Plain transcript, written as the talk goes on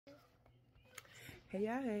Hey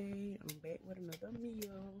y'all, hey, I'm back with another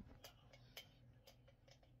meal.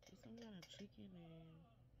 It's some kind of chicken and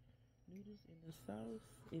noodles in the sauce,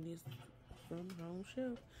 and it's from Home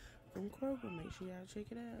Chef from Kroger. Make sure y'all check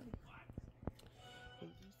it out.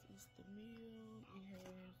 And this is the meal. It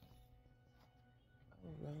has,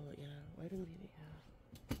 oh Lord, y'all, wait a minute,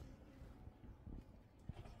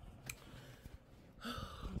 y'all.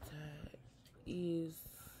 I'm tired. Is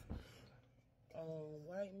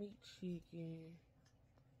white meat chicken.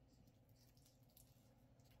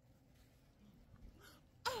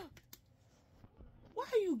 Why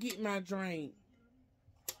you get my drink?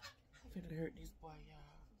 I'm finna hurt this boy,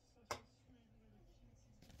 y'all.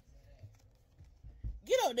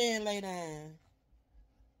 Get up there and lay down.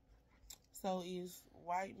 So it's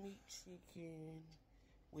white meat chicken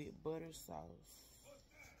with butter sauce.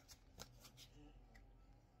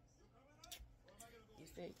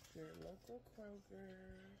 It's at your local Kroger.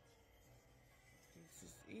 This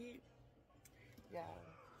is it. Y'all,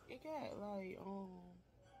 it got like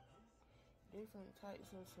different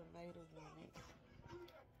types of tomatoes in it.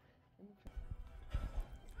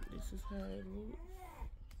 This is how it looks.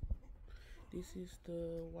 This is the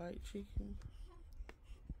white chicken.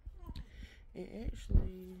 And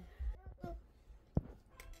actually,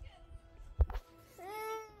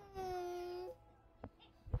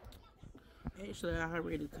 I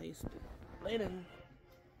already tasted it later.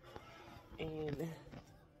 And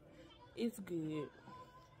it's good.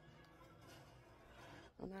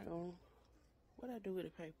 I'm not gonna, what I do with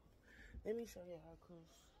the paper? Let me show y'all, cause,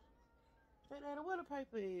 hey Daddy, where the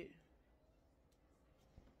paper is?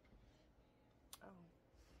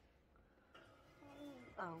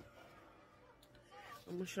 Oh.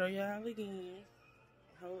 I'm gonna show y'all again.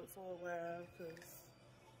 Hold it for a while, cause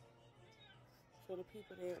for the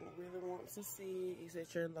people that really want to see it, it's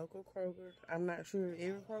at your local Kroger. I'm not sure if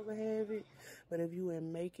every Kroger have it, but if you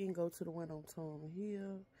in Macon, go to the one on Tom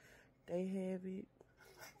Hill. They have it.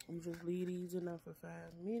 You just leave these in there for 5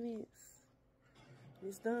 minutes.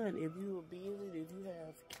 It's done. If you are busy, if you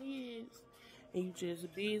have kids, and you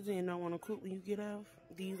just busy and don't want to cook when you get off,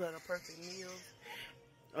 these are the perfect meals.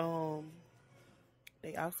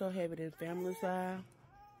 They also have it in family style.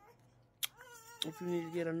 If you need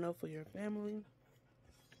to get enough for your family.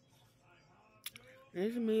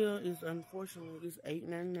 This meal is, unfortunately, it's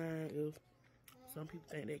 $8.99 if some people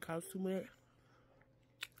think that costs too much.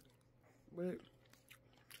 But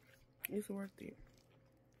it's worth it.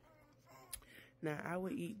 Now, I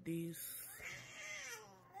would eat this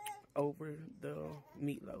over the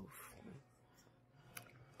meatloaf.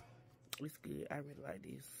 It's good. I really like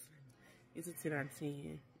this. It's a 10 out of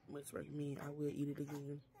 10. Much recommend. I will eat it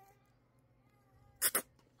again.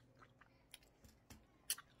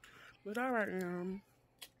 But alright, I'll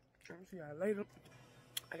see y'all later.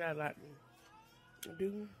 I got a lot to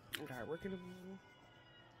do. I got work in the morning.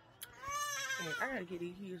 And I gotta get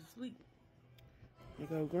these kids to sleep. They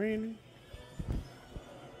go Granny.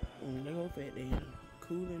 And they go Fat Daddy.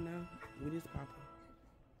 Cooling now with his papa.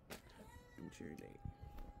 I'm sure they.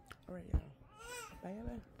 Alright, y'all. Bye,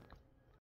 bye.